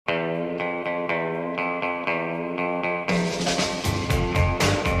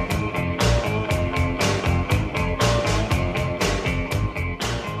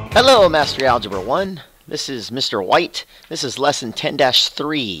Hello, Mastery Algebra 1. This is Mr. White. This is Lesson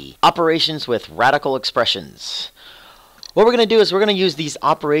 10-3, Operations with Radical Expressions. What we're going to do is we're going to use these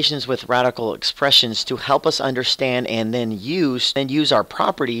operations with radical expressions to help us understand and then use our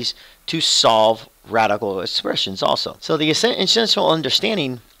properties to solve radical expressions also. So the essential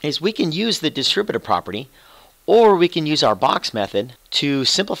understanding is we can use the distributive property, or we can use our box method to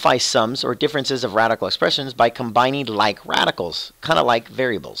simplify sums or differences of radical expressions by combining like radicals, kind of like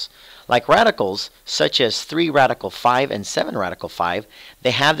variables. Like radicals, such as 3 radical 5 and 7 radical 5,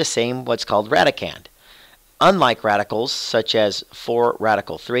 they have the same what's called radicand. Unlike radicals, such as 4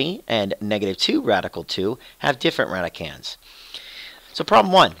 radical 3 and -2 radical 2, have different radicands. So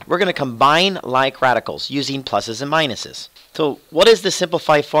problem 1, we're going to combine like radicals using pluses and minuses. So what is the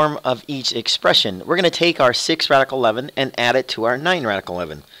simplified form of each expression? We're going to take our 6 radical 11 and add it to our 9 radical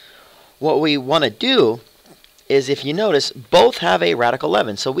 11. What we want to do is, if you notice, both have a radical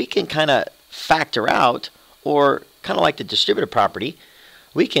 11. So we can kind of factor out, or kind of like the distributive property,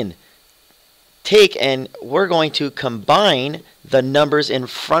 we can take and we're going to combine the numbers in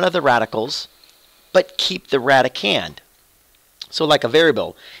front of the radicals but keep the radicand. So like a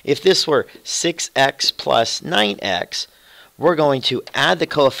variable, if this were 6x plus 9x, we're going to add the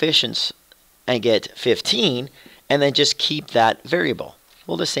coefficients and get 15 and then just keep that variable.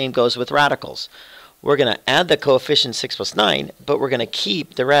 Well, the same goes with radicals. We're going to add the coefficient 6 plus 9, but we're going to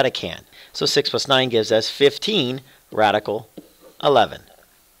keep the radicand. So 6 plus 9 gives us 15 radical 11.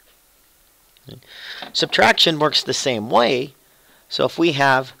 Subtraction works the same way. So if we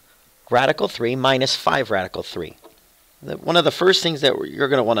have radical 3 minus 5 radical 3, one of the first things that you're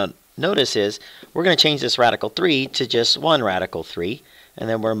going to want to notice is we're going to change this radical 3 to just 1 radical 3, and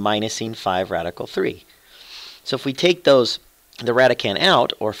then we're minusing 5 radical 3. So if we take the radicand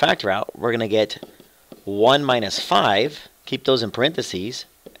out, or factor out, we're going to get 1 minus 5, keep those in parentheses,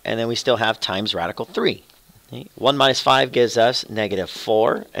 and then we still have times radical 3. Okay? 1 minus 5 gives us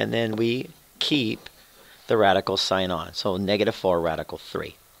 -4, and then we keep the radical sign on. So -4 radical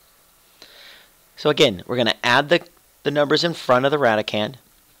 3. So again, we're going to add the numbers in front of the radicand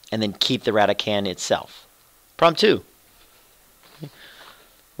and then keep the radicand itself. Problem 2.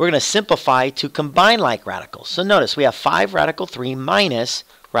 We're going to simplify to combine like radicals. So notice we have 5 radical 3 minus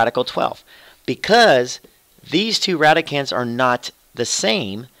radical 12. Because these two radicands are not the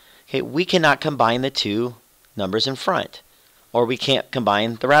same, okay, we cannot combine the two numbers in front, or we can't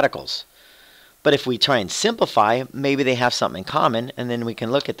combine the radicals. But if we try and simplify, maybe they have something in common, and then we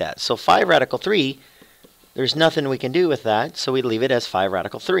can look at that. So 5 radical 3, there's nothing we can do with that, so we leave it as 5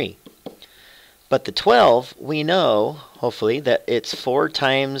 radical 3. But the 12, we know, hopefully, that it's 4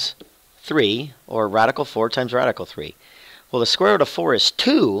 times 3, or radical 4 times radical 3. Well, the square root of 4 is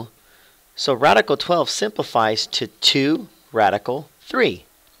 2, so radical 12 simplifies to 2 radical 3.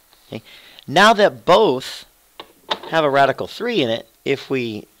 Okay? Now that both have a radical 3 in it, if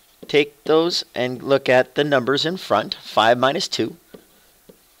we take those and look at the numbers in front, 5 minus 2,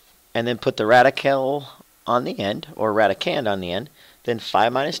 and then put the radical on the end, or radicand on the end, then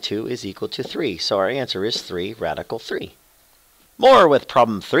 5 minus 2 is equal to 3. So our answer is 3 radical 3. More with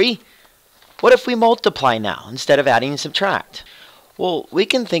problem 3. What if we multiply now instead of adding and subtract? Well, we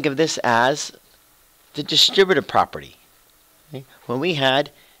can think of this as the distributive property. Okay? When we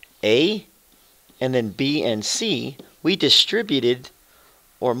had A and then B and C, we distributed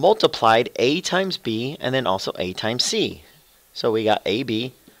or multiplied A times B and then also A times C. So we got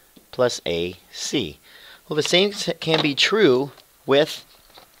AB plus AC. Well, the same can be true with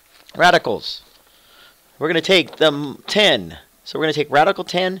radicals. We're going to take the 10. So we're going to take radical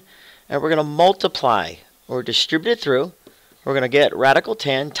 10 and we're going to multiply or distribute it through. We're going to get radical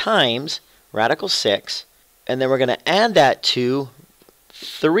 10 times radical 6, and then we're going to add that to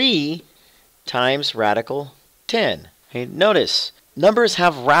 3 times radical 10. Okay, notice, numbers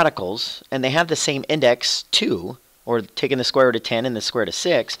have radicals, and they have the same index 2, or taking the square root of 10 and the square root of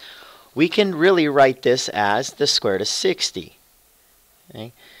 6. We can really write this as the square root of 60.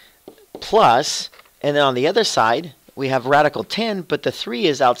 Okay? Plus, and then on the other side, we have radical 10, but the 3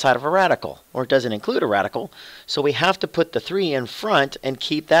 is outside of a radical, or it doesn't include a radical. So we have to put the 3 in front and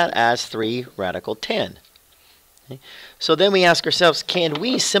keep that as 3 radical 10. Okay? So then we ask ourselves, can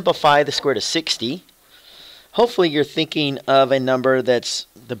we simplify the square root of 60? Hopefully you're thinking of a number that's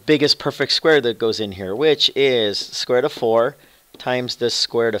the biggest perfect square that goes in here, which is square root of 4 times the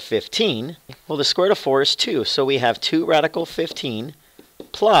square root of 15. Well, the square root of 4 is 2, so we have 2 radical 15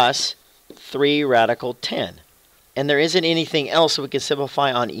 plus 3 radical 10. And there isn't anything else we can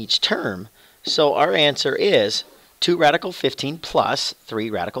simplify on each term. So our answer is 2 radical 15 plus 3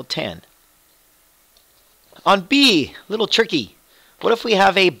 radical 10. On B, a little tricky. What if we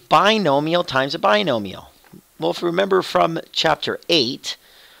have a binomial times a binomial? Well, if you remember from chapter 8,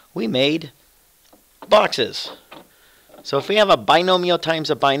 we made boxes. So if we have a binomial times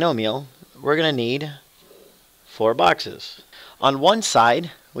a binomial, we're going to need 4 boxes. On one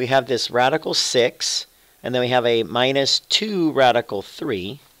side, we have this radical 6, and then we have a minus 2 radical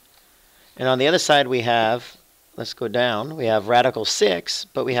 3. And on the other side, we have, let's go down, we have radical 6,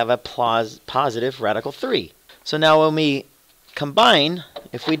 but we have a positive radical 3. So now when we combine,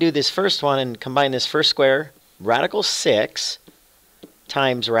 if we do this first one and combine this first square, radical 6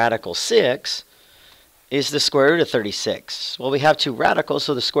 times radical 6 is the square root of 36. Well, we have 2 radicals,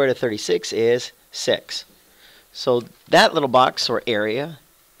 so the square root of 36 is 6. So that little box or area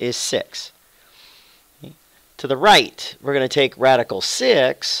is 6. Okay. To the right, we're going to take radical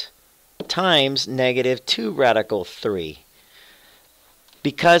 6 times negative 2 radical 3.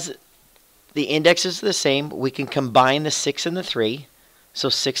 Because the indexes are the same, we can combine the 6 and the 3. So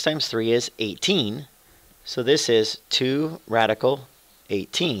 6 times 3 is 18. So this is 2 radical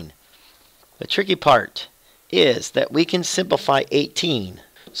 18. The tricky part is that we can simplify 18.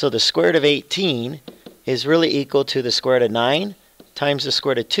 So the square root of 18 is really equal to the square root of 9 times the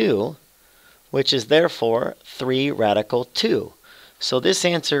square root of 2, which is therefore 3 radical 2. So this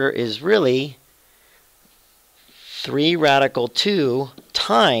answer is really 3 radical 2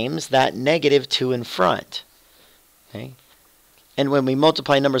 times that negative 2 in front. Okay? And when we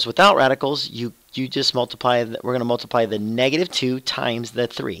multiply numbers without radicals, you just multiply, we're going to multiply the negative 2 times the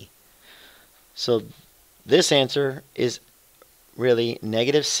 3. So this answer is really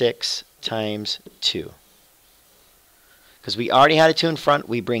negative 6 times 2. Because we already had a 2 in front,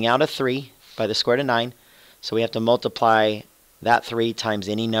 we bring out a 3 by the square root of 9. So we have to multiply that 3 times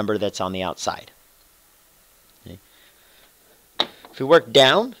any number that's on the outside. Okay. If we work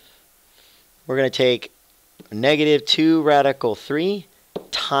down, we're going to take negative 2 radical 3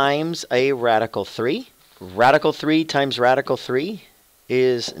 times a radical 3. Radical 3 times radical 3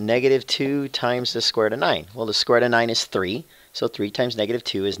 is negative 2 times the square root of 9. Well, the square root of 9 is 3, so 3 times negative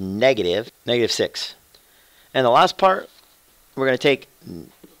 2 is negative 6. And the last part, we're going to take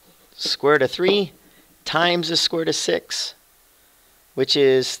square root of 3 times the square root of 6, which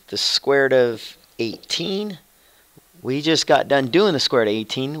is the square root of 18. We just got done doing the square root of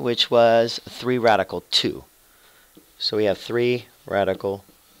 18, which was 3 radical 2. So we have 3 radical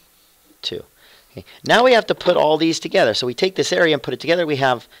 2. Okay. Now we have to put all these together. So we take this area and put it together. We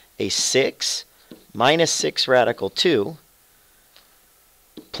have a 6 minus 6 radical 2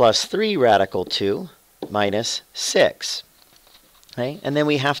 plus 3 radical 2 minus 6. Okay. And then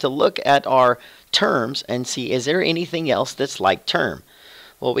we have to look at our terms and see, is there anything else that's like term?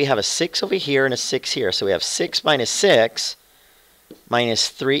 Well, we have a 6 over here and a 6 here. So we have 6 minus 6 minus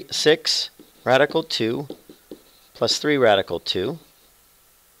 6 radical 2 plus 3 radical 2.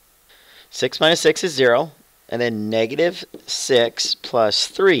 6 minus 6 is 0. And then negative 6 plus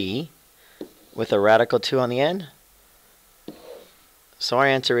 3 with a radical 2 on the end. So our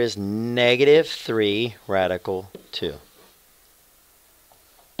answer is negative 3 radical 2.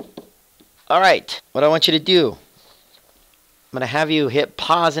 All right, what I want you to do, I'm going to have you hit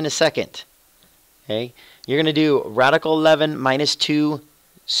pause in a second. Okay, you're going to do radical 11 minus 2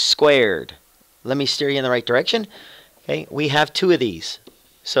 squared. Let me steer you in the right direction. Okay, we have 2 of these.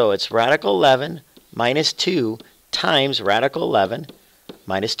 So it's radical 11 minus 2 times radical 11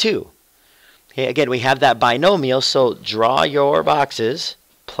 minus 2. Okay, again, we have that binomial, so draw your boxes,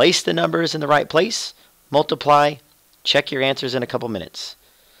 place the numbers in the right place, multiply, check your answers in a couple minutes.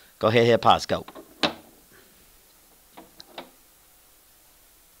 Go ahead, hit pause, go.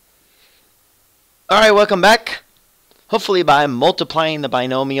 All right, welcome back. Hopefully by multiplying the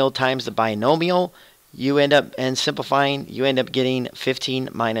binomial times the binomial, you end up, and simplifying, you end up getting 15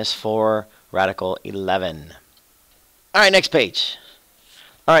 minus 4 radical 11. All right, next page.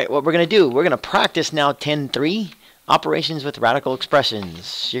 All right, what we're going to do, we're going to practice now 10-3, operations with radical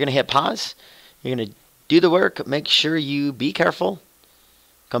expressions. You're going to hit pause. You're going to do the work. Make sure you be careful.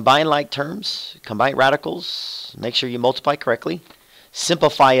 Combine like terms, combine radicals, make sure you multiply correctly,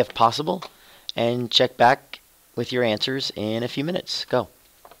 simplify if possible, and check back with your answers in a few minutes. Go.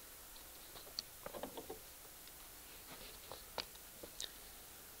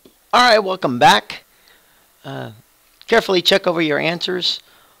 All right, welcome back. Carefully check over your answers.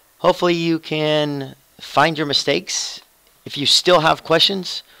 Hopefully you can find your mistakes. If you still have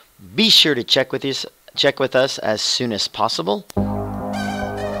questions, be sure to check with us as soon as possible.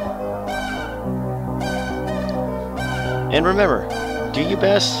 And remember, do your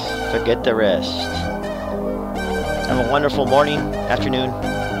best, forget the rest. Have a wonderful morning, afternoon,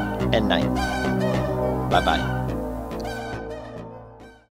 and night. Bye-bye.